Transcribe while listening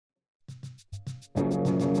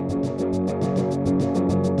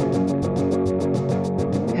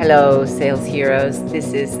Hello, sales heroes.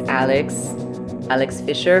 This is Alex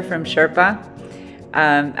Fisher from Sherpa.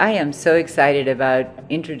 I am so excited about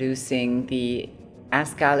introducing the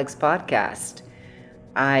Ask Alex podcast.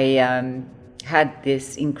 I had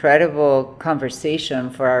this incredible conversation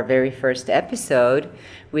for our very first episode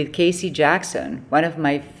with Casey Jackson, one of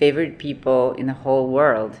my favorite people in the whole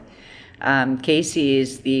world. Casey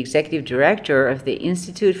is the executive director of the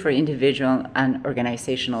Institute for Individual and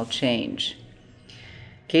Organizational Change.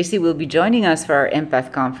 Casey will be joining us for our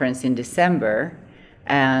Empath conference in December,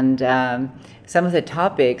 and some of the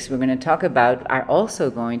topics we're going to talk about are also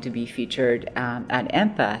going to be featured at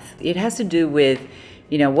Empath. It has to do with,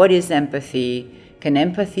 what is empathy? Can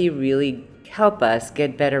empathy really help us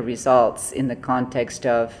get better results in the context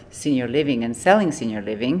of senior living and selling senior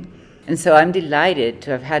living? And so I'm delighted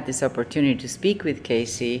to have had this opportunity to speak with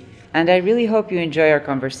Casey, and I really hope you enjoy our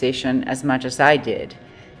conversation as much as I did.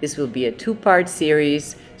 This will be a two-part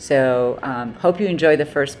series, so hope you enjoy the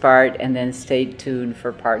first part and then stay tuned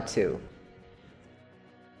for part two.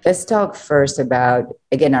 Let's talk first about,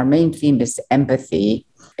 again, our main theme is empathy.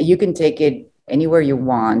 You can take it anywhere you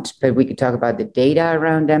want, but we could talk about the data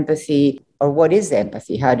around empathy, or what is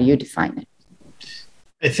empathy? How do you define it?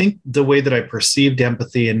 I think the way that I perceived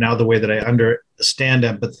empathy and now the way that I understand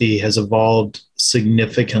empathy has evolved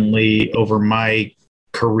significantly over my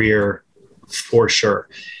career, for sure.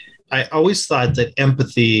 I always thought that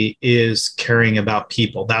empathy is caring about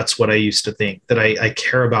people. That's what I used to think, that I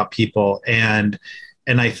care about people and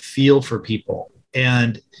I feel for people.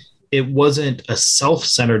 And it wasn't a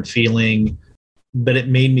self-centered feeling, but it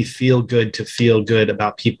made me feel good to feel good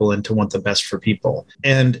about people and to want the best for people.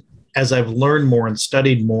 And as I've learned more and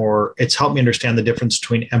studied more, it's helped me understand the difference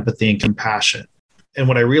between empathy and compassion. And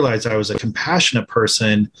when I realized I was a compassionate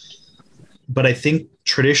person, but I think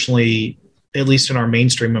traditionally, at least in our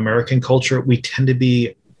mainstream American culture, we tend to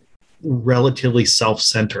be relatively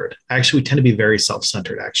self-centered. Actually, we tend to be very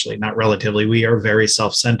self-centered, actually, not relatively. We are very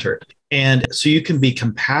self-centered. And so you can be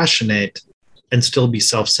compassionate and still be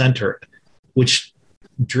self-centered, which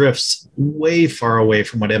drifts way far away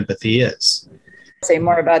from what empathy is. Say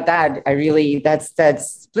more about that.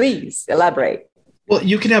 That's please elaborate. Well,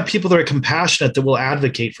 you can have people that are compassionate that will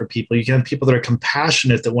advocate for people. You can have people that are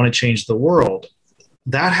compassionate that want to change the world.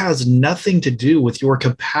 That has nothing to do with your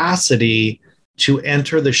capacity to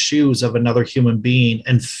enter the shoes of another human being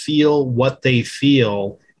and feel what they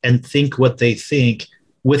feel and think what they think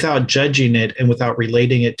without judging it and without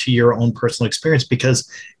relating it to your own personal experience, because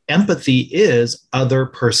empathy is other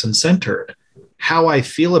person centered. How I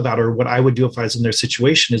feel about it or what I would do if I was in their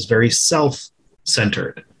situation is very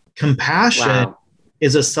self-centered. Compassion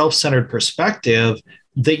is a self-centered perspective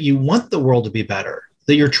that you want the world to be better,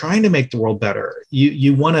 that you're trying to make the world better.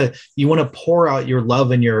 You want to pour out your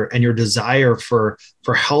love and your desire for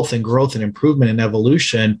health and growth and improvement and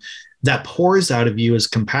evolution that pours out of you as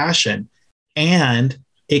compassion. And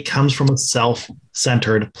it comes from a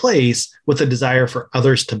self-centered place with a desire for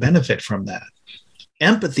others to benefit from that.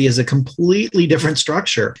 Empathy is a completely different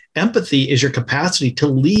structure. Empathy is your capacity to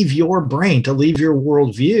leave your brain, to leave your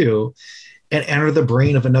worldview and enter the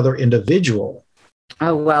brain of another individual.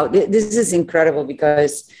 Oh, wow. This is incredible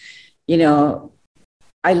because,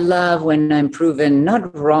 I love when I'm proven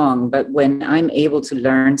not wrong, but when I'm able to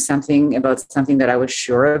learn something about something that I was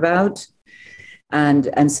sure about.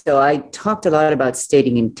 And so I talked a lot about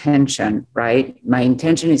stating intention, right? My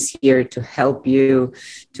intention is here to help you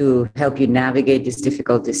navigate this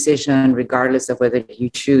difficult decision, regardless of whether you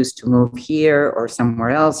choose to move here or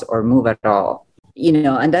somewhere else or move at all.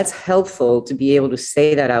 And that's helpful to be able to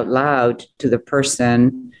say that out loud to the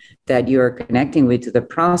person that you're connecting with, to the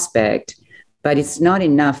prospect, but it's not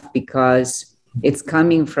enough because it's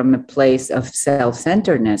coming from a place of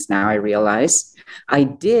self-centeredness. Now I realize I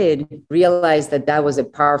did realize that was a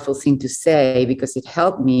powerful thing to say because it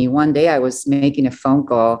helped me. One day I was making a phone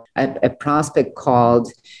call, a prospect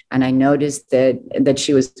called, and I noticed that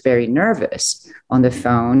she was very nervous on the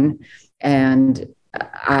phone. And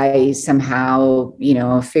I somehow,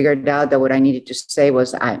 figured out that what I needed to say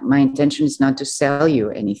was, my intention is not to sell you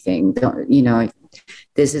anything.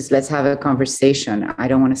 Let's have a conversation. I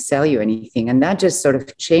don't want to sell you anything. And that just sort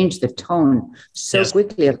of changed the tone so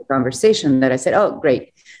quickly of the conversation that I said, oh,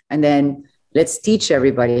 great. And then let's teach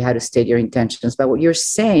everybody how to state your intentions. But what you're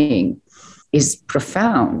saying is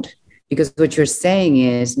profound, because what you're saying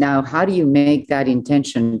is, now, how do you make that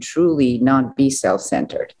intention truly not be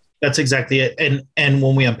self-centered? That's exactly it. And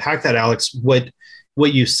when we unpack that, Alex, what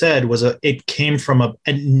you said was it came from a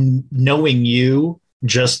knowing you,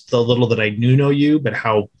 just the little that I know you, but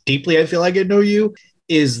how deeply I feel like I know you,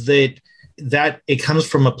 is that that it comes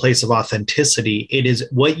from a place of authenticity. It is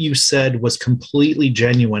what you said was completely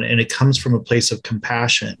genuine, and it comes from a place of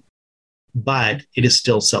compassion, but it is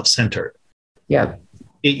still self-centered. Yeah.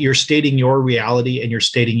 You're stating your reality and you're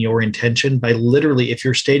stating your intention by literally, if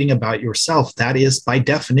you're stating about yourself, that is by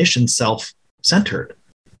definition self-centered.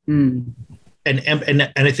 Mm.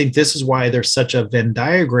 And I think this is why there's such a Venn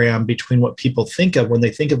diagram between what people think of when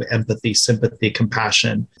they think of empathy, sympathy,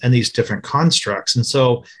 compassion, and these different constructs. And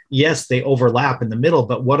so, yes, they overlap in the middle,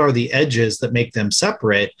 but what are the edges that make them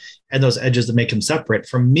separate? And those edges that make them separate,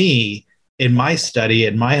 for me, in my study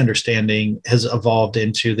and my understanding, has evolved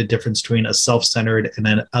into the difference between a self-centered and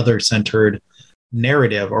an other-centered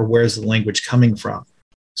narrative, or where's the language coming from?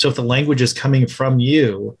 So if the language is coming from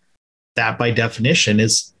you, that by definition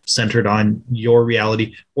is centered on your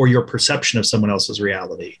reality or your perception of someone else's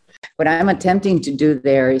reality. What I'm attempting to do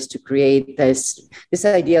there is to create this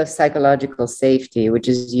idea of psychological safety, which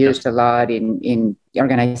is used a lot in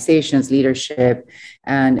organizations, leadership,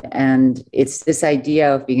 and it's this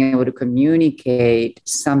idea of being able to communicate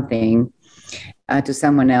something to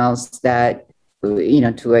someone else that,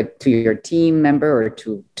 to your team member or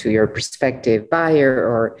to your prospective buyer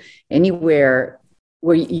or anywhere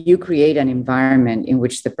where you create an environment in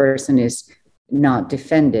which the person is not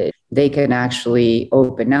defended. They can actually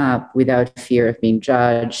open up without fear of being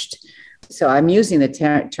judged. So I'm using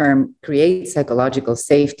the term create psychological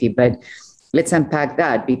safety, but let's unpack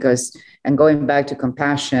that and going back to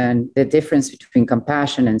compassion, the difference between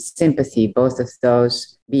compassion and sympathy, both of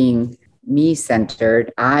those being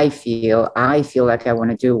me-centered. I feel like I want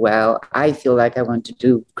to do well. I feel like I want to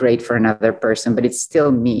do great for another person, but it's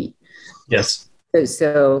still me. Yes.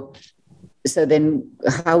 So then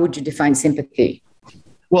how would you define sympathy?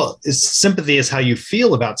 Well, sympathy is how you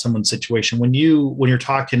feel about someone's situation. When you're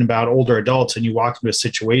talking about older adults and you walk into a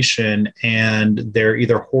situation and they're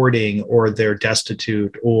either hoarding or they're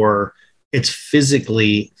destitute or it's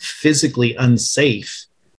physically unsafe,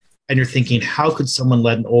 and you're thinking, how could someone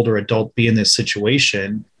let an older adult be in this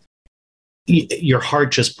situation? Your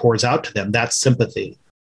heart just pours out to them. That's sympathy.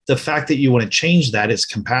 The fact that you want to change that is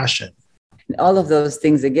compassion. All of those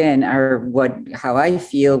things, again, are how I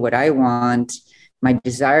feel, what I want, my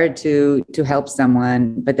desire to help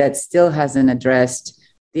someone, but that still hasn't addressed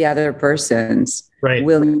the other person's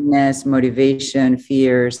willingness, motivation,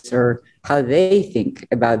 fears, or how they think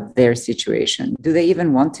about their situation. Do they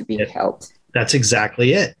even want to be helped? That's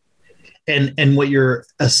exactly it. And what you're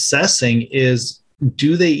assessing is,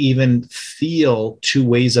 do they even feel two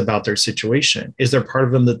ways about their situation? Is there part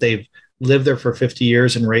of them that they've lived there for 50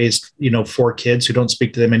 years and raised, 4 kids who don't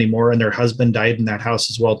speak to them anymore, and their husband died in that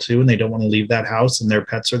house as well too, and they don't want to leave that house, and their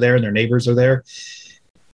pets are there and their neighbors are there.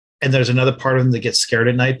 And there's another part of them that gets scared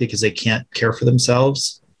at night because they can't care for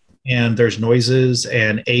themselves, and there's noises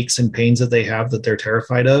and aches and pains that they have that they're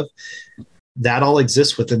terrified of. That all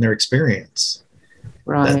exists within their experience.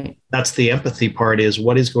 Right. That's the empathy part, is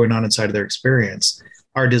what is going on inside of their experience.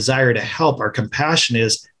 Our desire to help, our compassion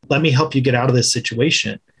is, let me help you get out of this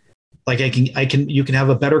situation. Like you can have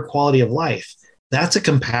a better quality of life. That's a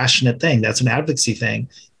compassionate thing. That's an advocacy thing.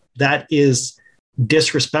 That is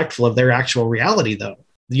disrespectful of their actual reality, though.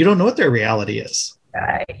 You don't know what their reality is.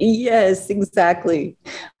 Yes, exactly.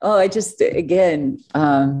 Oh, this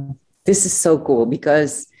is so cool,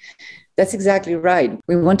 because that's exactly right.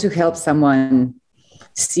 We want to help someone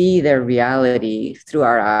see their reality through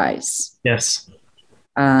our eyes. Yes.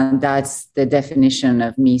 That's the definition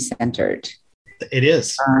of me-centered. It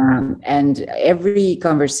is. And every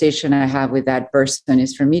conversation I have with that person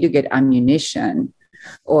is for me to get ammunition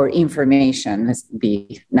or information, let's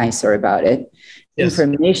be nicer about it,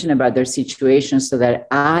 information about their situation so that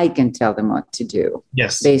I can tell them what to do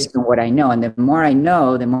based on what I know. And the more I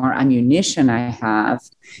know, the more ammunition I have,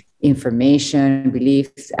 information,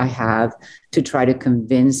 beliefs I have to try to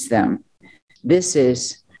convince them. This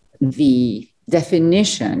is the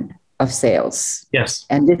definition of sales. Yes.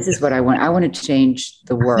 And this is what I want. I want to change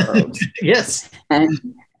the world. Yes.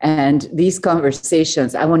 And these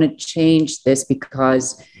conversations, I want to change this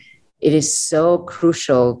because it is so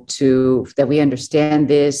crucial that we understand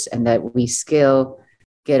this and that we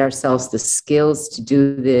get ourselves the skills to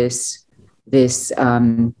do this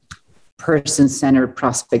person-centered,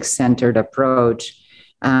 prospect-centered approach.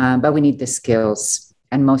 But we need the skills,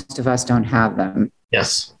 and most of us don't have them.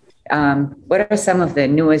 Yes. What are some of the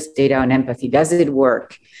newest data on empathy? Does it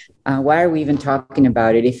work? Why are we even talking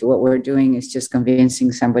about it if what we're doing is just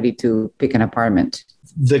convincing somebody to pick an apartment?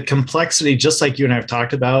 The complexity, just like you and I have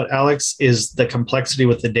talked about, Alex, is the complexity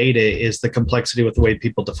with the data is the complexity with the way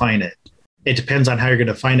people define it. It depends on how you're going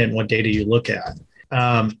to define it and what data you look at.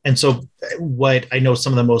 And so what I know,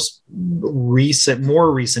 some of the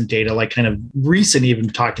more recent data, like kind of recent, even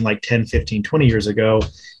talking like 10, 15, 20 years ago,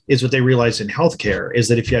 is what they realized in healthcare is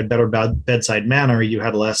that if you had better bedside manner, you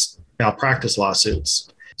had less malpractice lawsuits.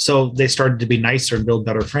 So they started to be nicer and build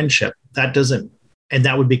better friendship. And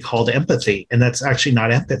that would be called empathy. And that's actually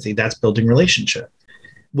not empathy. That's building relationship,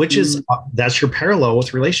 which is, that's your parallel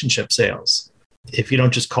with relationship sales. If you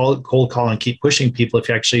don't just cold call and keep pushing people, if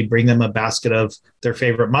you actually bring them a basket of their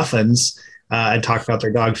favorite muffins and talk about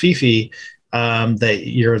their dog Fifi,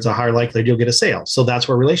 there's a higher likelihood you'll get a sale. So that's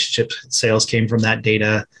where relationship sales came from, that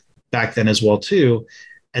data back then as well too.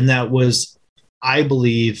 And that was, I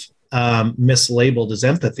believe, mislabeled as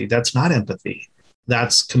empathy. That's not empathy.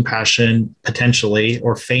 That's compassion, potentially,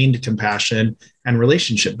 or feigned compassion and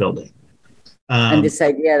relationship building. And this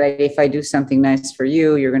idea that if I do something nice for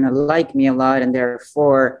you, you're going to like me a lot, and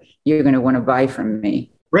therefore you're going to want to buy from me.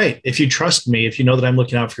 Right. If you trust me, if you know that I'm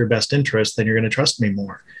looking out for your best interest, then you're going to trust me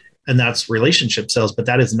more. And that's relationship sales, but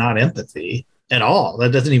that is not empathy at all.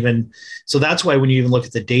 That doesn't even, so that's why when you even look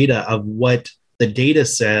at the data of what the data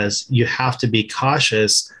says, you have to be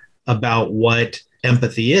cautious about what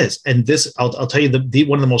empathy is. And this, I'll tell you,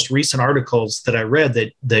 one of the most recent articles that I read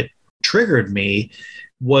that triggered me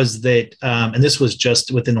was that, and this was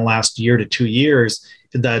just within the last year to 2 years,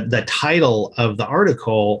 the title of the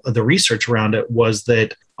article, the research around it was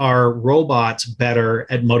that are robots better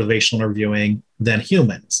at motivational interviewing than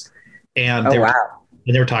humans? And they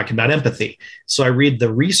were talking about empathy. So I read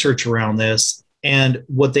the research around this, and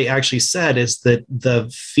what they actually said is that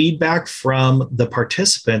the feedback from the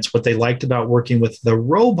participants, what they liked about working with the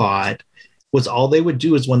robot was all they would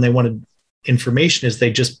do is when they wanted information is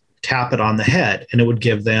they just tap it on the head and it would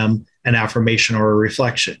give them an affirmation or a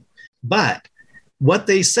reflection. But what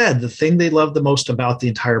they said, the thing they loved the most about the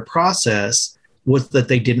entire process was that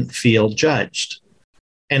they didn't feel judged.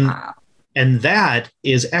 And that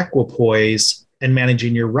is equipoise and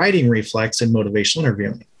managing your writing reflex and motivational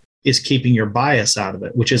interviewing, is keeping your bias out of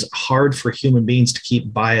it, which is hard for human beings to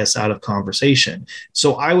keep bias out of conversation.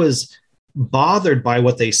 So I was bothered by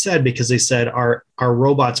what they said, because they said, are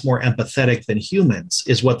robots more empathetic than humans,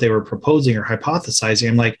 is what they were proposing or hypothesizing.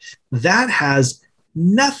 I'm like, that has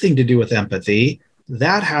nothing to do with empathy.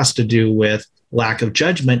 That has to do with lack of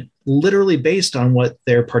judgment, literally based on what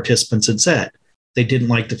their participants had said. They didn't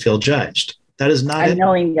like to feel judged. That is not it.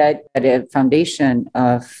 Knowing that a foundation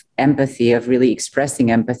of empathy, of really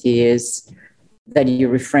expressing empathy, is that you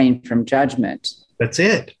refrain from judgment. That's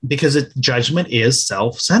it. Because judgment is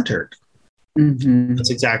self-centered. Mm-hmm.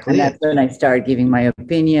 That's exactly it. That's when I start giving my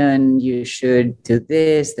opinion. You should do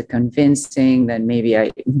this, the convincing, then maybe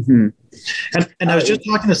I... Mm-hmm. And I was just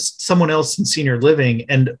talking to someone else in senior living,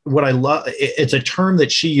 and what I love, it's a term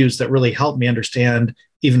that she used that really helped me understand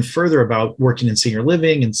even further about working in senior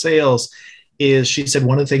living and sales, is she said,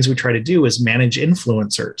 one of the things we try to do is manage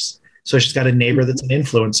influencers. So she's got a neighbor that's an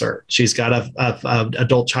influencer. She's got a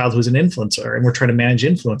adult child who's an influencer, and we're trying to manage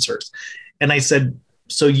influencers. And I said,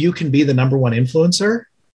 so you can be the number one influencer?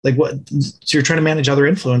 Like what? So you're trying to manage other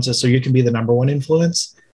influences so you can be the number one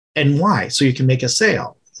influence? And why? So you can make a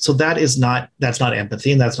sale. So that's not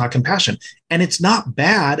empathy, and that's not compassion. And it's not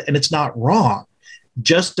bad, and it's not wrong.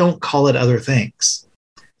 Just don't call it other things.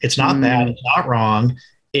 It's not bad. It's not wrong.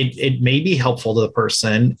 It may be helpful to the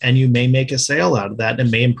person, and you may make a sale out of that, and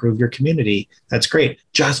it may improve your community. That's great.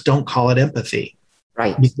 Just don't call it empathy.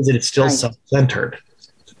 Right. Because it's still self-centered.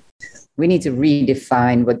 We need to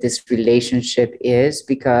redefine what this relationship is,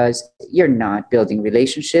 because you're not building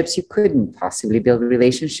relationships. You couldn't possibly build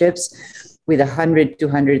relationships with 100,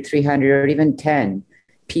 200, 300, or even 10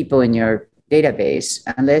 people in your database,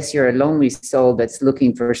 unless you're a lonely soul that's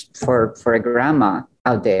looking for a grandma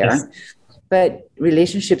out there. Yes. But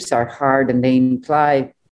relationships are hard, and they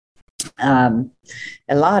imply a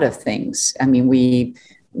lot of things. I mean,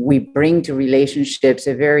 we bring to relationships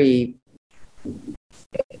a very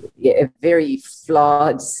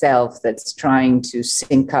flawed self that's trying to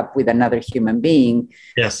sync up with another human being,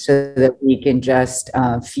 yes, so that we can just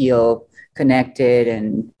feel connected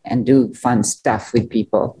and do fun stuff with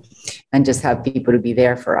people, and just have people to be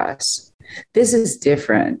there for us. This is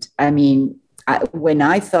different. I mean, when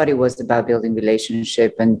I thought it was about building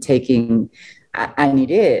relationship and taking, and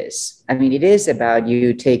it is. I mean, it is about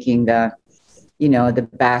you taking the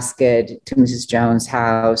basket to Mrs. Jones'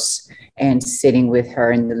 house and sitting with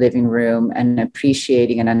her in the living room and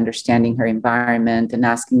appreciating and understanding her environment and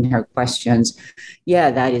asking her questions.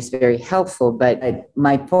 Yeah, that is very helpful. But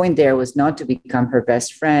my point there was not to become her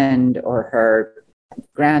best friend or her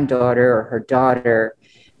granddaughter or her daughter.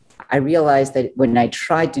 I realized that when I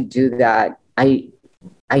tried to do that, I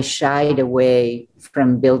I shied away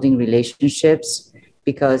from building relationships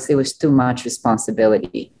because it was too much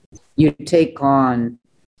responsibility. You take on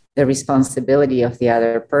the responsibility of the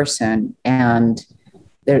other person, and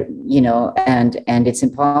there, and it's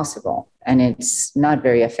impossible, and it's not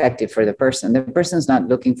very effective for the person. The person's not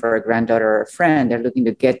looking for a granddaughter or a friend. They're looking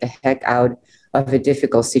to get the heck out of a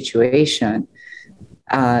difficult situation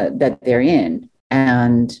that they're in,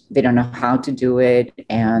 and they don't know how to do it.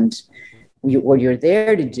 And what you're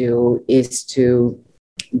there to do is to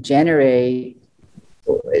generate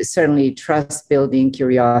certainly trust building,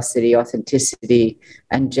 curiosity, authenticity,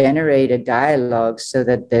 and generate a dialogue so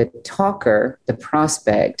that the talker, the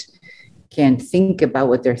prospect, can think about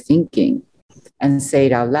what they're thinking and say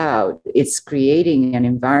it out loud. It's creating an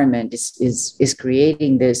environment, is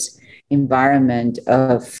creating this environment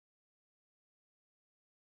of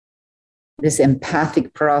this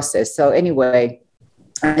empathic process. So anyway,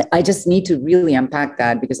 I just need to really unpack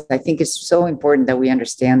that because I think it's so important that we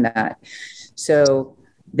understand that. So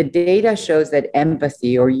the data shows that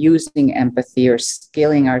empathy, or using empathy, or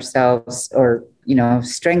skilling ourselves, or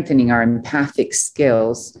strengthening our empathic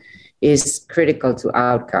skills, is critical to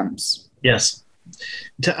outcomes. Yes.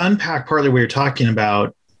 To unpack partly what you're talking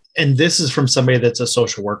about, and this is from somebody that's a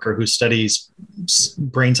social worker who studies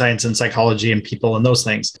brain science and psychology and people and those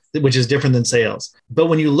things, which is different than sales. But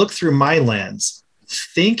when you look through my lens,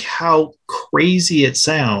 think how crazy it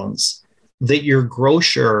sounds that your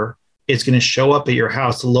grocer is going to show up at your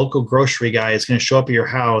house. The local grocery guy is going to show up at your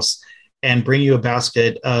house and bring you a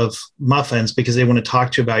basket of muffins because they want to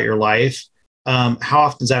talk to you about your life. How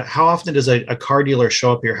often is that? How often does a car dealer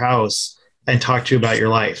show up at your house and talk to you about your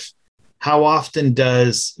life? How often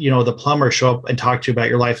does, the plumber show up and talk to you about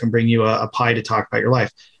your life and bring you a pie to talk about your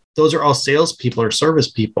life? Those are all salespeople or service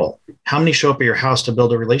people. How many show up at your house to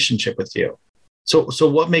build a relationship with you? So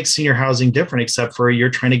what makes senior housing different, except for you're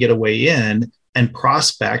trying to get a way in and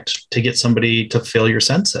prospect to get somebody to fill your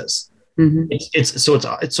census? Mm-hmm.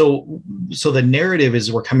 So the narrative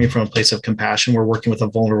is we're coming from a place of compassion. We're working with a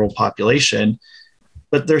vulnerable population,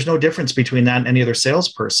 but there's no difference between that and any other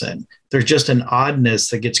salesperson. There's just an oddness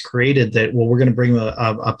that gets created that, well, we're going to bring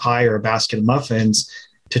a pie or a basket of muffins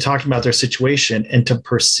to talk about their situation, and to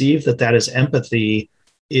perceive that is empathy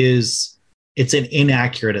it's an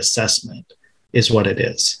inaccurate assessment is what it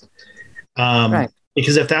is. Right.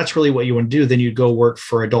 Because if that's really what you want to do, then you'd go work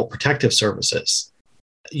for Adult Protective Services.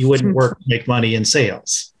 You wouldn't work to make money in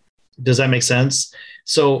sales. Does that make sense?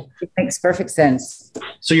 So it makes perfect sense.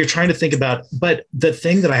 So you're trying to think about, but the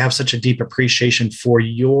thing that I have such a deep appreciation for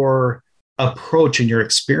your approach and your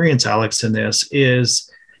experience, Alex, in this is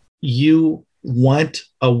you want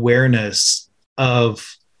awareness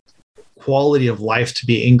of quality of life to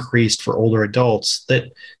be increased for older adults,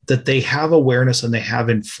 that they have awareness and they have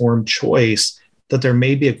informed choice, that there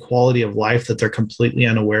may be a quality of life that they're completely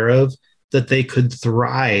unaware of, that they could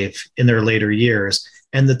thrive in their later years,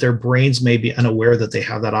 and that their brains may be unaware that they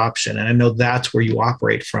have that option. And I know that's where you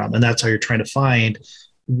operate from, and that's how you're trying to find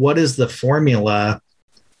what is the formula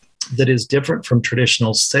that is different from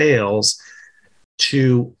traditional sales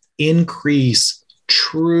to increase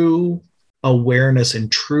true awareness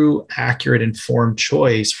and true, accurate, informed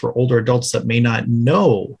choice for older adults that may not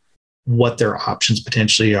know what their options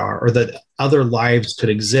potentially are, or that other lives could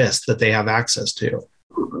exist that they have access to.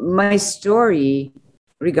 My story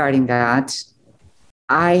regarding that,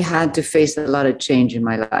 I had to face a lot of change in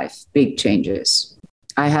my life, big changes.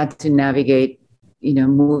 I had to navigate,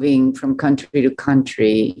 moving from country to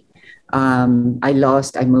country. I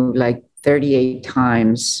moved like 38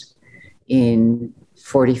 times in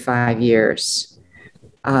 45 years.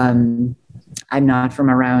 I'm not from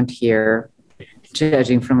around here,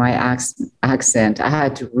 judging from my accent. I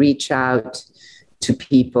had to reach out to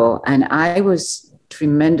people, and I was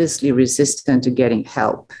tremendously resistant to getting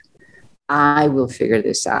help. I will figure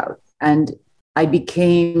this out. And I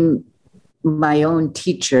became my own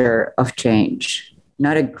teacher of change,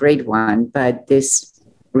 not a great one, but this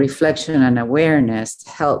reflection and awareness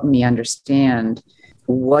helped me understand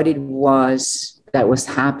what it was that was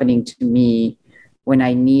happening to me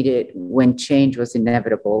when change was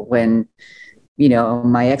inevitable. When,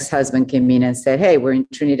 my ex-husband came in and said, "Hey, we're in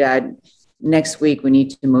Trinidad. Next week, we need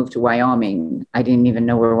to move to Wyoming." I didn't even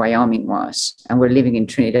know where Wyoming was. And we're living in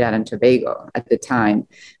Trinidad and Tobago at the time.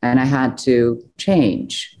 And I had to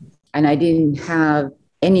change. And I didn't have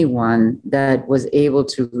anyone that was able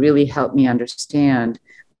to really help me understand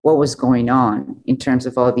what was going on in terms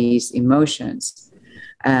of all these emotions.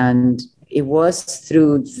 And it was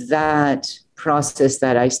through that process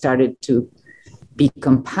that I started to be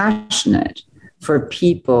compassionate for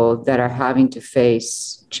people that are having to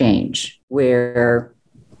face change, where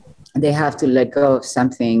they have to let go of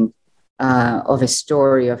something, of a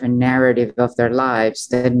story, of a narrative of their lives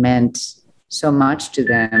that meant so much to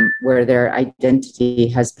them, where their identity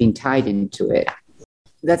has been tied into it.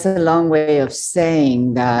 That's a long way of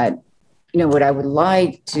saying that, what I would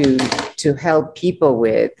like to help people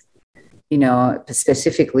with,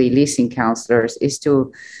 specifically leasing counselors, is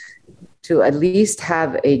to at least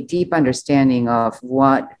have a deep understanding of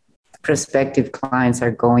what prospective clients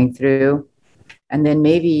are going through. And then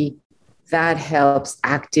maybe that helps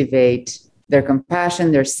activate their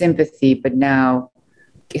compassion, their sympathy, but now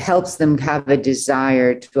it helps them have a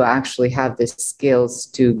desire to actually have the skills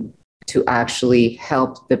to actually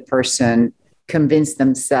help the person convince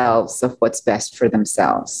themselves of what's best for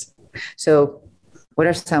themselves. So what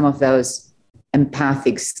are some of those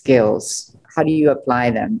empathic skills? How do you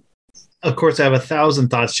apply them? Of course, I have 1,000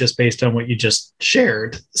 thoughts just based on what you just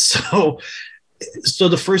shared. So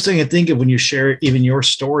the first thing I think of when you share even your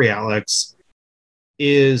story, Alex,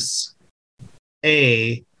 is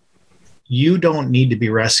you don't need to be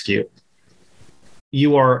rescued.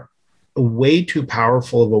 You are way too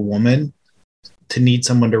powerful of a woman to need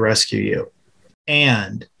someone to rescue you.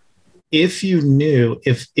 And if you knew,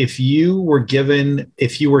 if you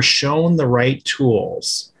were shown the right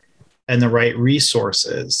tools and the right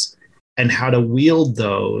resources and how to wield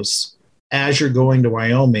those as you're going to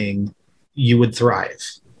Wyoming, you would thrive.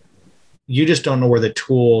 You just don't know where the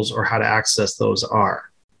tools or how to access those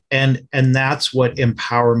are. And that's what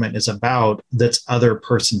empowerment is about. That's other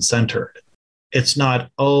person centered. It's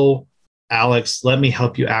not, oh, Alex, let me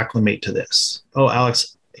help you acclimate to this. Oh,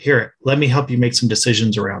 Alex, here, let me help you make some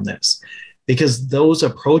decisions around this. Because those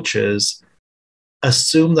approaches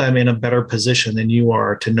assume that I'm in a better position than you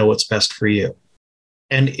are to know what's best for you.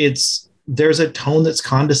 And there's a tone that's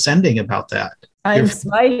condescending about that. I'm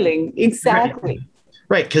smiling. Exactly.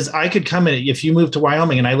 Right. Because I could come in, if you moved to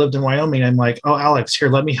Wyoming and I lived in Wyoming, I'm like, oh, Alex, here,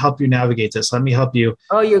 let me help you navigate this. Let me help you.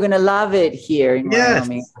 Oh, you're going to love it here in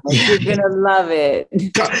Wyoming. You're going to love it.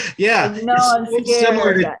 Yeah. No, I'm so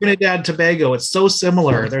similar to Trinidad and Tobago. It's so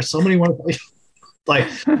similar. There's so many wonderful,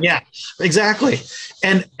 yeah, exactly.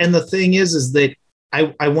 And the thing is that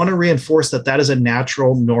I want to reinforce that is a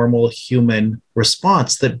natural, normal human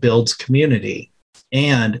response that builds community.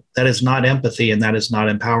 And that is not empathy, and that is not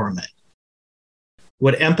empowerment.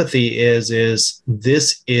 What empathy is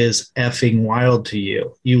this is effing wild to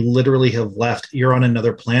you. You literally have left. You're on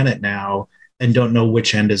another planet now and don't know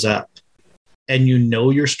which end is up. And you know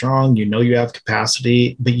you're strong. You know you have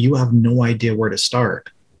capacity, but you have no idea where to start.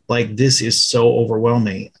 Like, this is so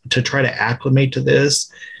overwhelming. To try to acclimate to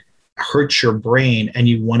this hurts your brain, and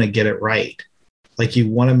you want to get it right. Like, you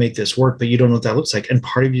want to make this work, but you don't know what that looks like. And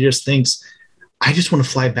part of you just thinks, I just want to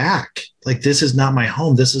fly back. Like, this is not my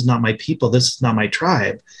home. This is not my people. This is not my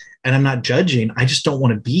tribe. And I'm not judging. I just don't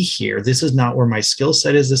want to be here. This is not where my skill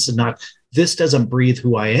set is. This doesn't breathe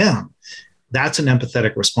who I am. That's an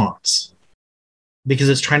empathetic response, because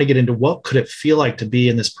it's trying to get into what could it feel like to be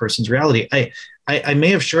in this person's reality. I may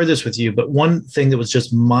have shared this with you, but one thing that was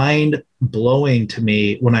just mind blowing to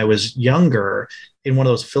me when I was younger in one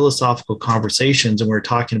of those philosophical conversations, and we were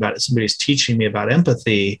talking about it, somebody's teaching me about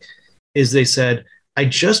empathy, is they said, I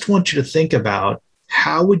just want you to think about,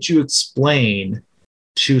 how would you explain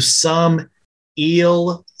to some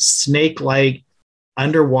eel, snake-like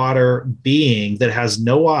underwater being that has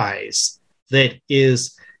no eyes, that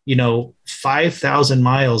is, 5,000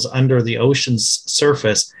 miles under the ocean's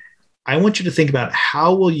surface? I want you to think about,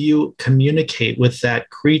 how will you communicate with that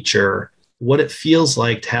creature what it feels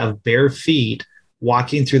like to have bare feet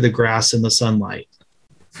walking through the grass in the sunlight?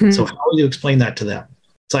 So how will you explain that to them?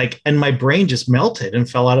 It's like, and my brain just melted and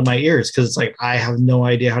fell out of my ears, because it's like, I have no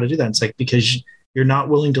idea how to do that. It's like, because you're not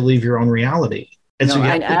willing to leave your own reality. And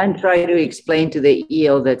and try to explain to the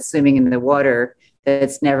eel that's swimming in the water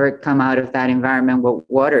that's never come out of that environment what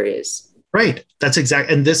water is. Right. That's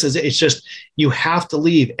exactly. And it's just, you have to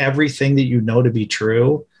leave everything that you know to be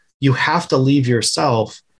true. You have to leave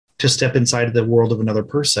yourself to step inside of the world of another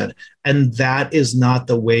person. And that is not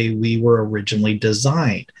the way we were originally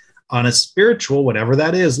designed. On a spiritual, whatever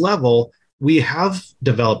that is, level, we have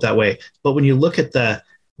developed that way. But when you look at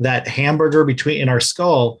that hamburger in our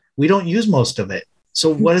skull, we don't use most of it.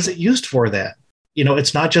 So what is it used for then?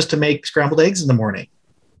 It's not just to make scrambled eggs in the morning.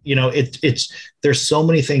 There's so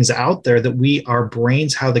many things out there that our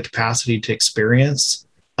brains have the capacity to experience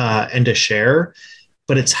and to share,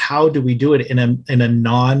 but it's how do we do it in a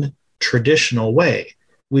non-traditional way?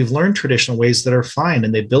 We've learned traditional ways that are fine,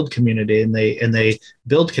 and they build community, and they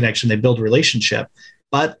build connection, they build relationship,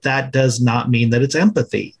 but that does not mean that it's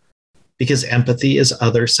empathy, because empathy is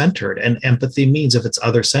other centered. And empathy means if it's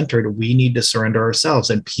other centered, we need to surrender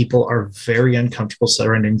ourselves. And people are very uncomfortable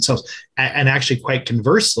surrendering themselves. And actually, quite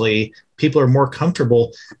conversely, people are more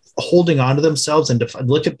comfortable holding on to themselves and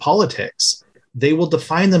look at politics. They will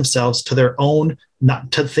define themselves to their own,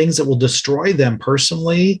 not to things that will destroy them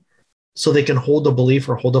personally, so they can hold a belief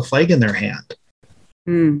or hold a flag in their hand.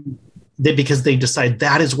 Because they decide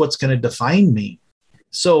that is what's going to define me.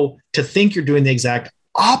 So to think you're doing the exact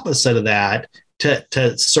opposite of that,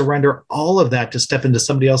 to surrender all of that, to step into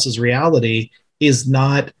somebody else's reality, is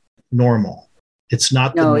not normal. It's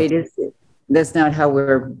not. No, it is. That's not how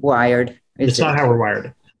we're wired. It's not how we're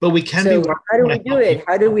wired. But we can be. How do we do it?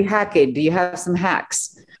 How do we hack it? Do you have some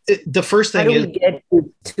hacks? The first thing is, how do we get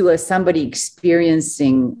to somebody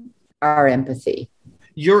experiencing our empathy?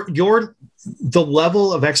 The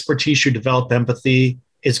level of expertise you develop empathy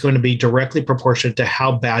is going to be directly proportionate to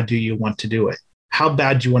how bad do you want to do it. How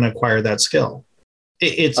bad do you want to acquire that skill?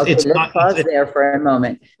 Let's pause there for a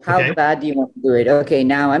moment. How bad do you want to do it? Okay,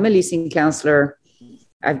 now I'm a leasing counselor.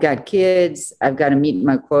 I've got kids. I've got to meet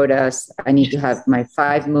my quotas. I need to have my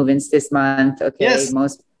 5 move-ins this month. Okay, yes.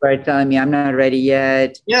 Most people are telling me I'm not ready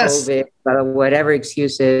yet. Yes. COVID, whatever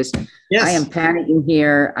excuses. Yes. I am panicking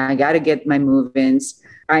here. I got to get my move-ins.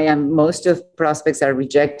 Most of prospects are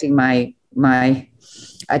rejecting my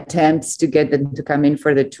attempts to get them to come in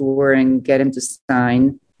for the tour and get them to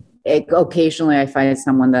sign. Occasionally I find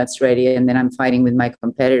someone that's ready, and then I'm fighting with my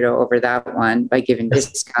competitor over that one by giving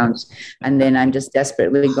discounts. And then I'm just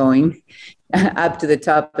desperately going up to the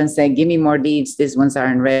top and saying, give me more leads. These ones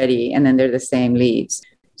aren't ready. And then they're the same leads.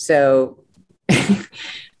 So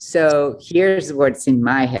here's what's in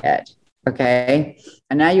my head. Okay.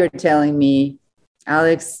 And now you're telling me,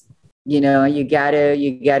 Alex, you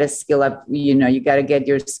gotta skill up, you gotta get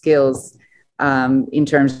your skills in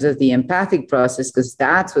terms of the empathic process, because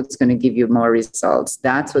that's what's going to give you more results.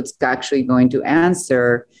 That's what's actually going to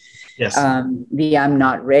answer the I'm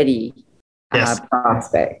not ready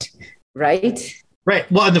prospect, right?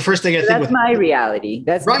 Right. Well, and the first thing I think that's my reality.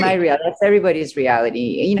 That's my reality. That's everybody's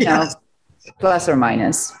reality, plus or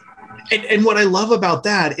minus. And what I love about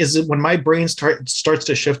that is that when my brain starts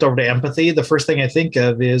to shift over to empathy, the first thing I think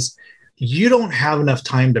of is you don't have enough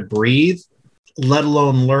time to breathe, let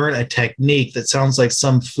alone learn a technique that sounds like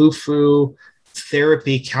some foo-foo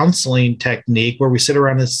therapy counseling technique where we sit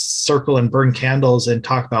around in a circle and burn candles and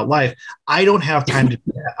talk about life. I don't have time to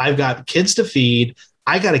do that. I've got kids to feed.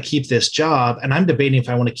 I got to keep this job. And I'm debating if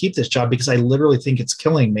I want to keep this job because I literally think it's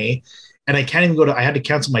killing me. And I can't even I had to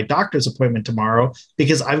cancel my doctor's appointment tomorrow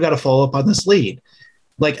because I've got to follow up on this lead.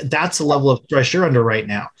 Like, that's the level of stress you're under right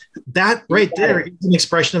now. That right there is an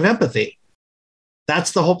expression of empathy.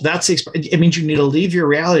 That's the hope. It means you need to leave your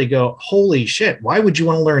reality and go, holy shit, why would you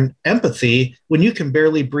want to learn empathy when you can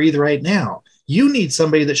barely breathe right now? You need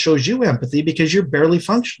somebody that shows you empathy because you're barely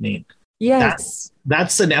functioning. Yes.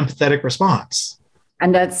 That's an empathetic response.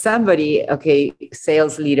 And that's somebody,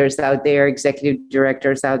 sales leaders out there, executive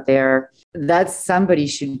directors out there, that somebody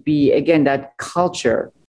should be, again, that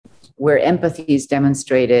culture where empathy is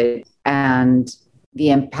demonstrated and the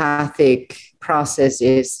empathic process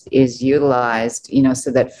is utilized, so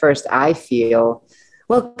that first I feel,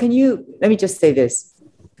 let me just say this,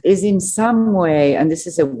 is in some way, and this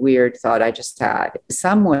is a weird thought I just had,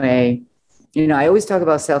 some way, I always talk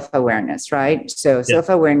about self-awareness, right? So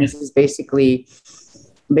self-awareness is basically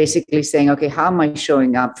saying, okay, how am I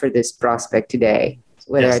showing up for this prospect today?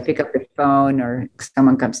 Whether I pick up the phone or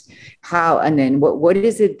someone comes, and then what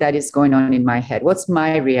is it that is going on in my head? What's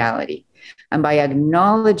my reality? And by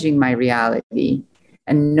acknowledging my reality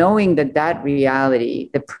and knowing that reality,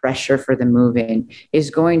 the pressure for the move-in,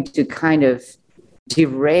 is going to kind of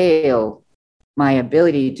derail my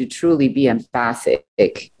ability to truly be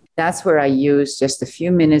empathic, that's where I use just a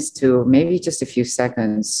few minutes to maybe just a few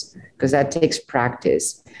seconds, because that takes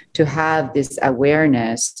practice, to have this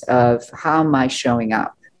awareness of how am I showing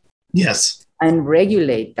up. Yes. And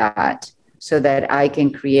regulate that so that I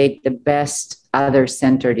can create the best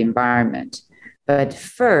other-centered environment. But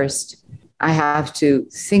first, I have to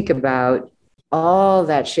think about all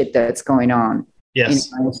that shit that's going on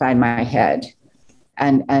inside my head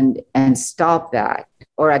and stop that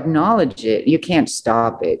or acknowledge it. You can't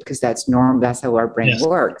stop it because that's normal. That's how our brain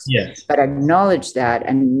works. Yes. But acknowledge that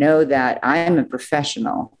and know that I am a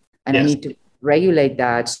professional and I need to regulate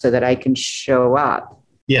that so that I can show up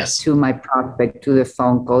to my prospect, to the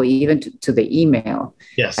phone call, even to the email.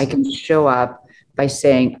 Yes. I can show up by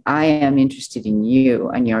saying, I am interested in you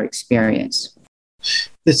and your experience.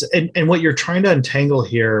 This and what you're trying to untangle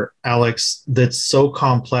here, Alex, that's so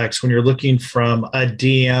complex when you're looking from a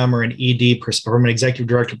DM or an ED from an executive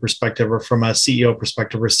director perspective, or from a CEO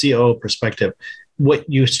perspective or COO perspective. What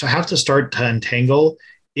you have to start to untangle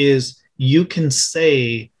is you can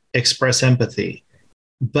say express empathy,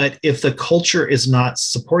 but if the culture is not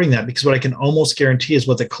supporting that, because what I can almost guarantee is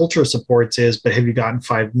what the culture supports is, but have you gotten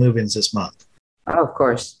 5 move-ins this month? Oh, of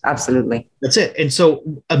course. Absolutely. That's it. And so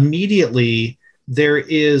immediately there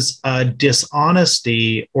is a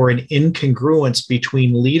dishonesty or an incongruence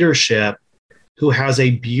between leadership who has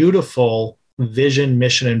a beautiful vision,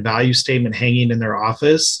 mission, and value statement hanging in their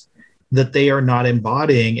office that they are not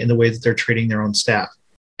embodying in the way that they're treating their own staff.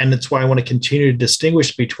 And that's why I want to continue to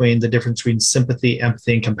distinguish between the difference between sympathy,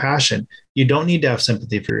 empathy, and compassion. You don't need to have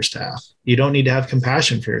sympathy for your staff. You don't need to have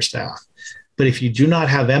compassion for your staff. But if you do not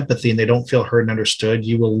have empathy and they don't feel heard and understood,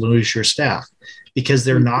 you will lose your staff, because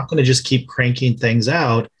they're not going to just keep cranking things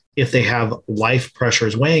out if they have life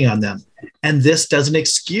pressures weighing on them. And this doesn't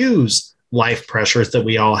excuse life pressures that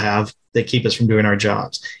we all have that keep us from doing our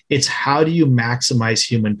jobs. It's how do you maximize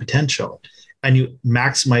human potential? And you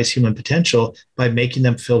maximize human potential by making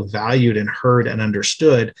them feel valued and heard and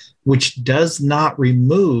understood, which does not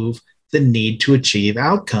remove the need to achieve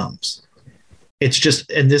outcomes. It's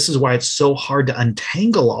just, and this is why it's so hard to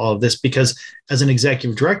untangle all of this, because as an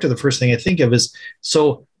executive director, the first thing I think of is,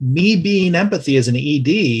 so me being empathy as an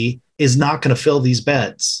ED is not going to fill these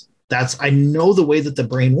beds. I know the way that the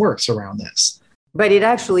brain works around this. But it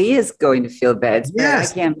actually is going to fill beds.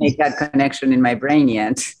 Yes. But I can't make that connection in my brain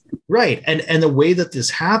yet. Right. And the way that this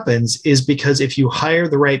happens is because if you hire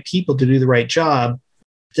the right people to do the right job,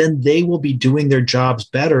 then they will be doing their jobs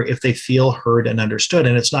better if they feel heard and understood.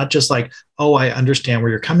 And it's not just like, oh, I understand where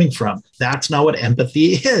you're coming from. That's not what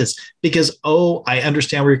empathy is, because, oh, I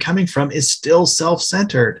understand where you're coming from is still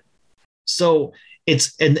self-centered. So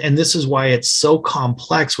it's, and this is why it's so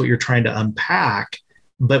complex what you're trying to unpack.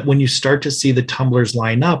 But when you start to see the tumblers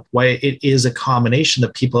line up, why it is a combination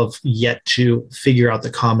that people have yet to figure out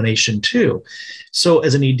the combination too. So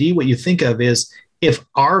as an ED, what you think of is, if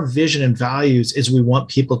our vision and values is we want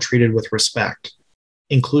people treated with respect,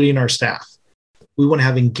 including our staff, we want to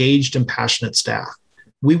have engaged and passionate staff.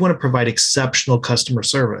 We want to provide exceptional customer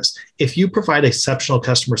service. If you provide exceptional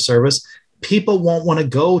customer service, people won't want to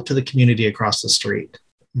go to the community across the street.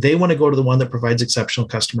 They want to go to the one that provides exceptional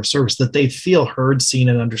customer service, that they feel heard, seen,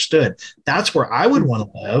 and understood. That's where I would want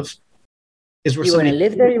to live. Is where you want to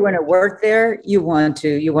live there, you want to work there, you want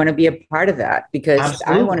to be a part of that, because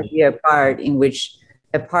Absolutely. I want to be a part in which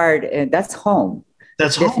that's home.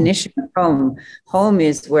 That's the definition of home. Home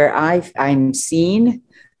is where I'm seen,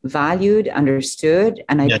 valued, understood,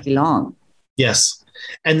 and I belong. Yes.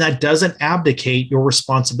 And that doesn't abdicate your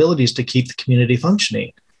responsibilities to keep the community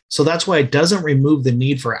functioning. So that's why it doesn't remove the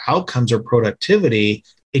need for outcomes or productivity.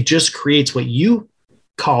 It just creates what you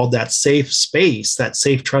called that safe space, that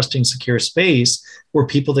safe, trusting, secure space where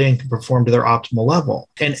people then can perform to their optimal level.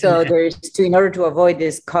 And so in order to avoid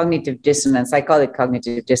this cognitive dissonance, I call it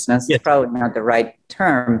cognitive dissonance. Yes. It's probably not the right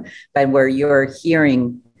term, but where you're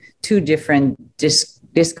hearing two different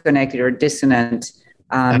disconnected or dissonant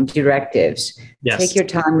directives. Yes. Take your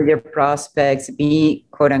time with your prospects, be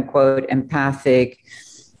quote unquote empathic,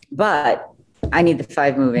 but I need the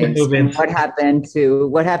 5 move-ins. What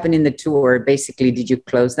happened in the tour? Basically, did you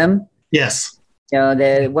close them? Yes.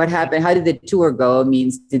 What happened? How did the tour go?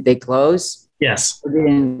 Means did they close? Yes.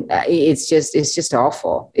 It's just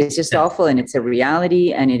awful. It's just awful, and it's a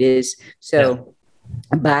reality, and it is. So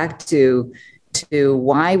back to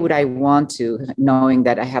why would I want to, knowing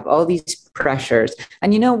that I have all these pressures?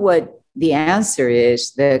 And you know what the answer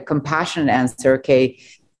is? The compassionate answer. Okay,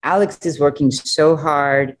 Alex is working so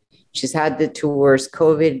hard. She's had the tours,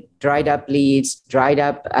 COVID dried up leads, dried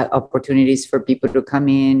up opportunities for people to come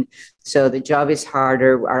in. So the job is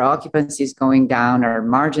harder. Our occupancy is going down. Our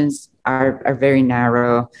margins are very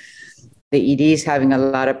narrow. The ED is having a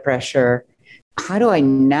lot of pressure. How do I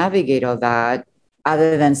navigate all that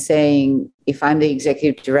other than saying, if I'm the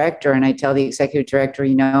executive director and I tell the executive director,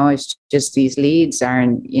 it's just these leads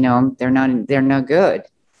aren't, they're not good.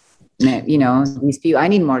 These people, I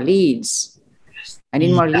need more leads. I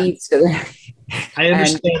need more leads. So I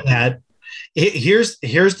understand that. Here's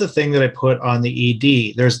the thing that I put on the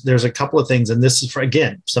ED. There's a couple of things, and this is for,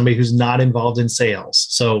 again, somebody who's not involved in sales.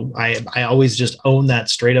 So I always just own that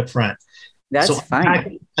straight up front. That's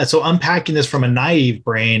fine. So unpacking this from a naive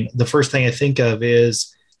brain, the first thing I think of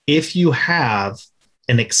is, if you have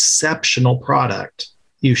an exceptional product,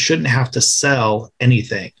 you shouldn't have to sell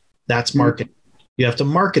anything. That's marketing. You have to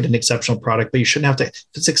market an exceptional product, but you shouldn't have to. If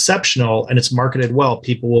it's exceptional and it's marketed well,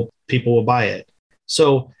 people will buy it.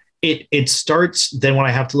 So it starts then what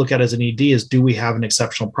I have to look at as an ED is, do we have an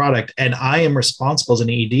exceptional product? And I am responsible as an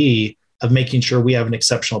ED of making sure we have an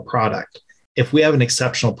exceptional product. If we have an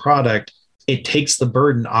exceptional product, it takes the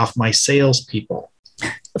burden off my salespeople.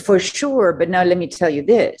 For sure. But now let me tell you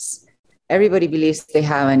this. Everybody believes they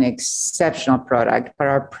have an exceptional product, but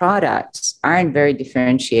our products aren't very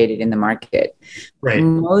differentiated in the market. Right.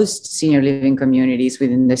 Most senior living communities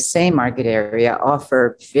within the same market area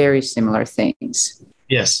offer very similar things.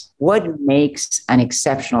 Yes. What makes an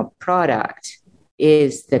exceptional product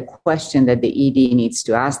is the question that the ED needs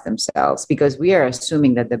to ask themselves, because we are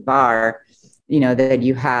assuming that the bar, that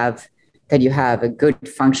you have a good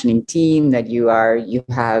functioning team, that you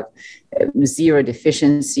have zero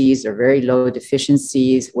deficiencies or very low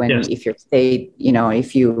deficiencies if you're state,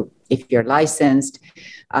 if you're licensed,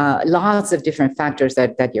 lots of different factors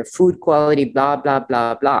that your food quality, blah, blah,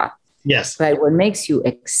 blah, blah. Yes. But what makes you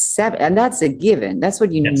accept, and that's a given, that's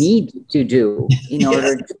what you need to do in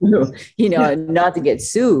order to, not to get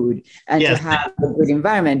sued and to have a good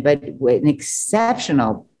environment. But an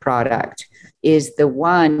exceptional product is the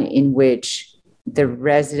one in which the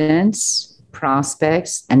residents,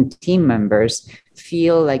 prospects, and team members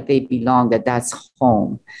feel like they belong, that's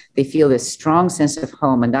home. They feel a strong sense of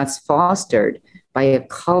home, and that's fostered by a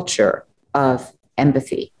culture of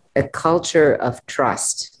empathy, a culture of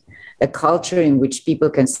trust, a culture in which people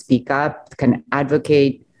can speak up, can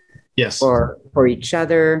advocate for each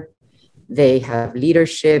other. They have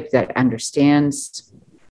leadership that understands,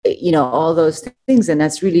 all those things. And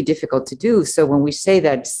that's really difficult to do. So when we say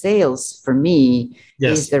that sales, for me,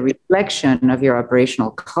 is the reflection of your operational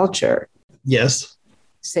culture. Yes.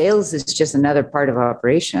 Sales is just another part of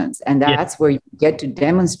operations. And that's where you get to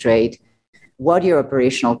demonstrate what your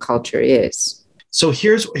operational culture is. So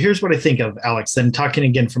here's what I think of, Alex, and talking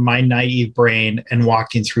again from my naive brain and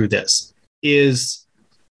walking through this is,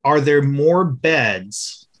 are there more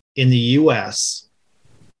beds in the US,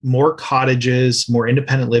 more cottages, more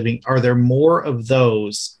independent living? Are there more of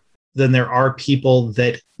those than there are people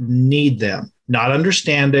that need them, not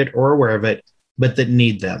understand it or aware of it, but that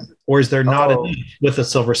need them? Or is there not enough with a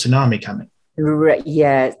silver tsunami coming?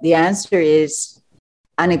 Yeah, the answer is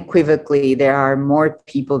unequivocally, there are more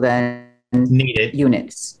people than needed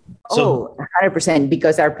units. 100%,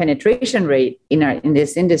 because our penetration rate in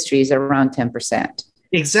this industry is around 10%.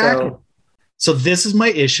 Exactly. So this is my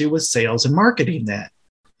issue with sales and marketing then.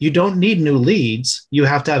 You don't need new leads. You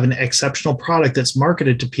have to have an exceptional product that's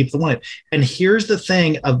marketed to people that want it. And here's the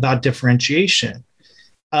thing about differentiation.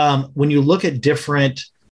 When you look at different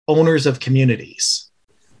owners of communities,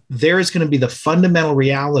 there is going to be the fundamental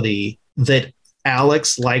reality that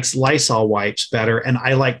Alex likes Lysol wipes better and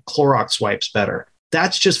I like Clorox wipes better.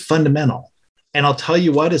 That's just fundamental. And I'll tell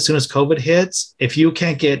you what, as soon as COVID hits, if you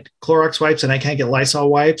can't get Clorox wipes and I can't get Lysol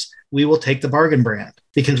wipes, we will take the bargain brand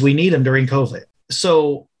because we need them during COVID.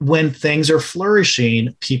 So when things are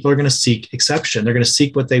flourishing, people are going to seek exception. They're going to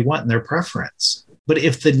seek what they want in their preference. But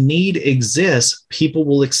if the need exists, people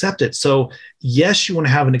will accept it. So yes, you want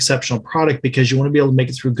to have an exceptional product because you want to be able to make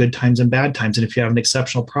it through good times and bad times. And if you have an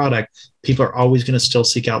exceptional product, people are always going to still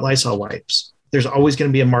seek out Lysol wipes. There's always going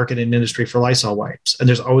to be a market and industry for Lysol wipes. And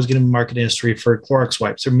there's always going to be a market industry for Clorox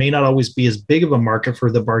wipes. There may not always be as big of a market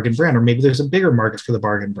for the bargain brand, or maybe there's a bigger market for the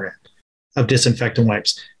bargain brand of disinfectant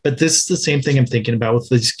wipes. But this is the same thing I'm thinking about with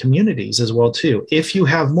these communities as well, too. If you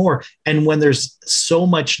have more, and when there's so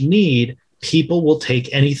much need, people will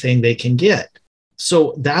take anything they can get.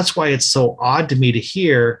 So that's why it's so odd to me to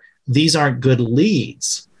hear these aren't good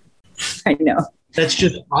leads. I know. That's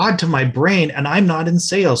just odd to my brain. And I'm not in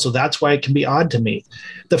sales. So that's why it can be odd to me.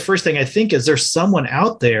 The first thing I think is there's someone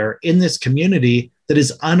out there in this community that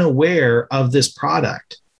is unaware of this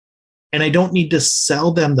product. And I don't need to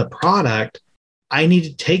sell them the product. I need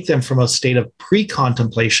to take them from a state of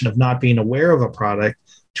pre-contemplation of not being aware of a product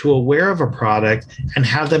to aware of a product and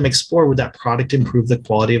have them explore, would that product improve the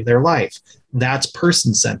quality of their life? That's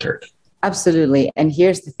person-centered. Absolutely. And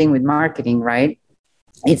here's the thing with marketing, right?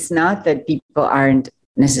 It's not that people aren't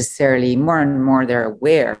necessarily, more and more they're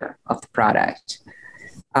aware of the product.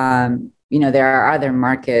 There are other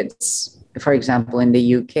markets, for example, in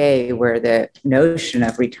the UK, where the notion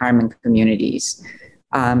of retirement communities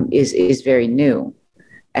is very new.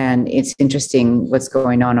 And it's interesting what's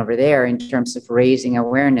going on over there in terms of raising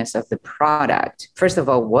awareness of the product. First of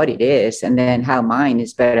all, what it is, and then how mine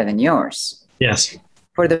is better than yours. Yes.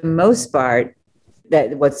 For the most part,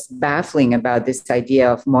 that what's baffling about this idea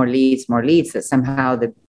of more leads, that somehow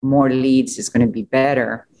the more leads is going to be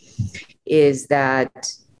better, is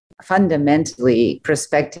that fundamentally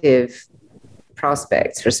prospective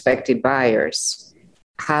buyers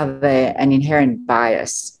have an inherent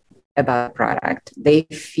bias about the product. They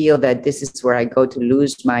feel that this is where I go to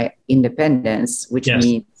lose my independence, which Yes.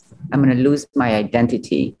 means I'm going to lose my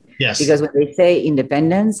identity. Yes. Because when they say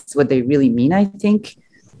independence, what they really mean, I think,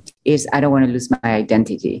 is I don't want to lose my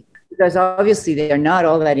identity. Because obviously they're not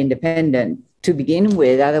all that independent to begin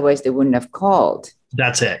with. Otherwise, they wouldn't have called.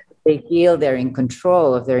 That's it. They feel they're in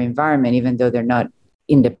control of their environment, even though they're not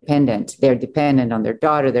independent. They're dependent on their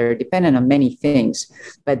daughter. They're dependent on many things,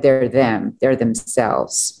 but they're them. They're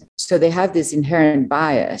themselves. So they have this inherent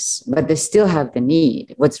bias, but they still have the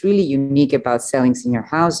need. What's really unique about selling senior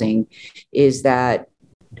housing is that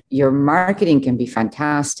your marketing can be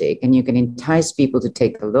fantastic and you can entice people to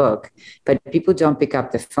take a look, but people don't pick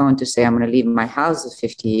up the phone to say, I'm going to leave my house of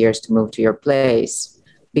 50 years to move to your place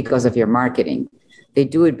because of your marketing. They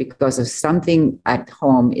do it because of something at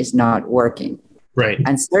home is not working. Right.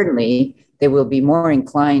 And certainly they will be more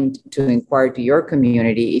inclined to inquire to your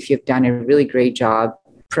community if you've done a really great job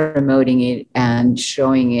promoting it and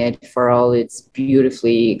showing it for all its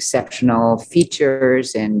beautifully exceptional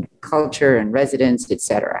features and culture and residents,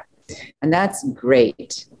 etc. And that's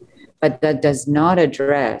great. But that does not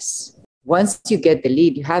address, once you get the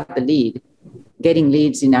lead, you have the lead. Getting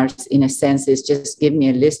leads in a sense is just give me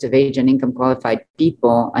a list of age and income qualified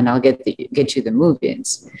people and I'll get you the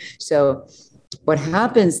move-ins. So what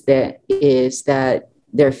happens there is that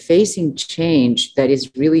they're facing change that is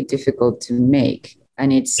really difficult to make.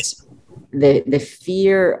 And it's the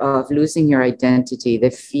fear of losing your identity, the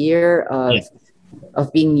fear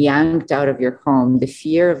of being yanked out of your home, the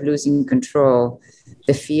fear of losing control,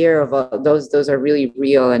 the fear of those are really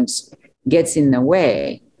real and gets in the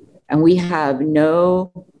way. And we have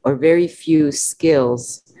no or very few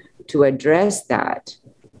skills to address that,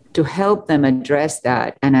 to help them address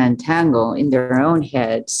that and untangle in their own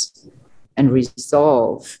heads and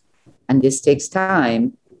resolve. And this takes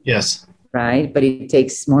time. Yes. Right? But it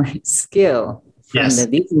takes more skill from the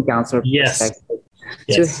leasing counselor perspective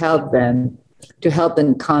to help them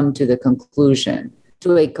come to a conclusion,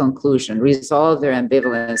 resolve their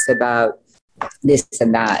ambivalence about this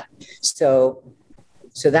and that. So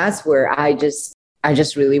that's where I just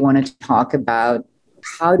really wanted to talk about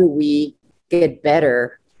how do we get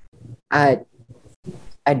better at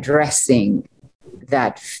addressing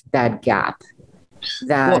that gap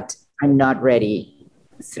that I'm not ready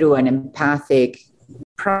through an empathic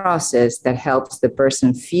process that helps the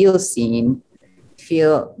person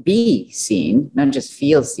be seen, not just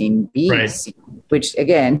feel seen, seen, which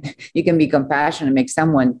again, you can be compassionate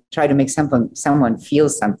and try to make someone feel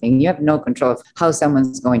something. You have no control of how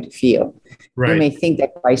someone's going to feel. Right. You may think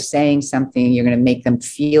that by saying something, you're going to make them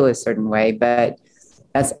feel a certain way, but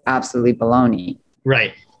that's absolutely baloney.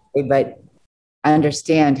 Right. But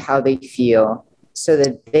understand how they feel so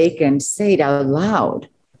that they can say it out loud.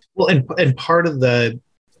 Well, and part of the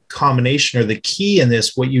combination or the key in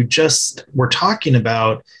this, what you just were talking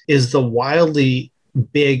about, is the wildly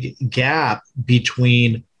big gap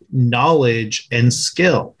between knowledge and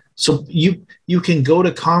skill. So you can go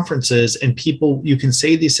to conferences and you can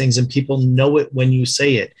say these things and people know it when you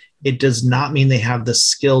say it. It does not mean they have the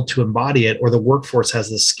skill to embody it, or the workforce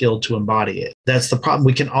has the skill to embody it. That's the problem.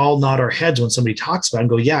 We can all nod our heads when somebody talks about it and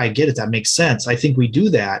go, yeah, I get it. That makes sense. I think we do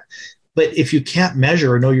that. But if you can't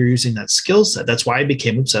measure or know you're using that skill set, that's why I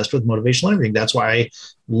became obsessed with motivational interviewing. That's why I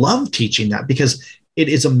love teaching that, because it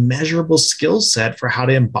is a measurable skill set for how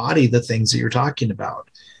to embody the things that you're talking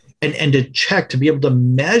about. And to check, to be able to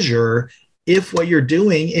measure if what you're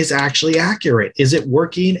doing is actually accurate. Is it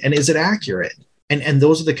working and is it accurate? And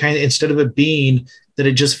those are the kind of, instead of it being that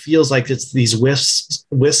it just feels like it's these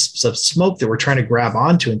wisps of smoke that we're trying to grab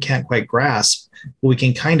onto and can't quite grasp, we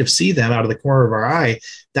can kind of see them out of the corner of our eye.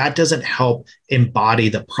 That doesn't help embody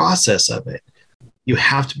the process of it. You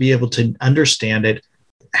have to be able to understand it,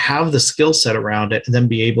 have the skill set around it, and then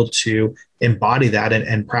be able to embody that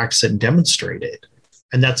and practice it and demonstrate it.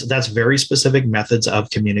 And that's very specific methods of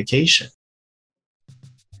communication.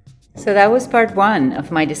 So that was part 1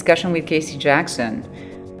 of my discussion with Casey Jackson.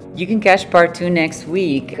 You can catch part 2 next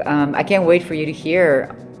week. I can't wait for you to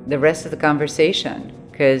hear the rest of the conversation,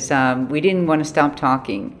 because we didn't want to stop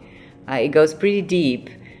talking. It goes pretty deep,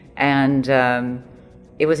 and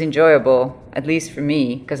it was enjoyable, at least for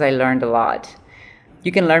me, because I learned a lot.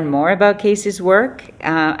 You can learn more about Casey's work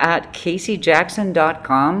at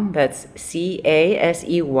caseyjackson.com. That's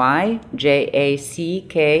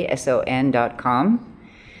CASEYJACKSON.com.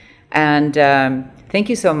 And thank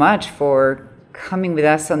you so much for coming with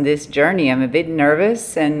us on this journey. I'm a bit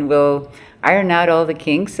nervous, and we'll iron out all the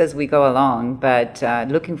kinks as we go along, but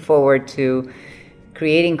looking forward to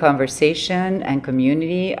creating conversation and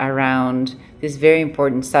community around this very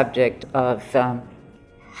important subject of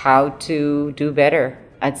how to do better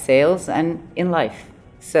at sales and in life.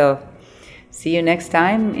 So see you next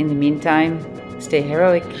time. In the meantime, stay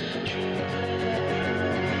heroic.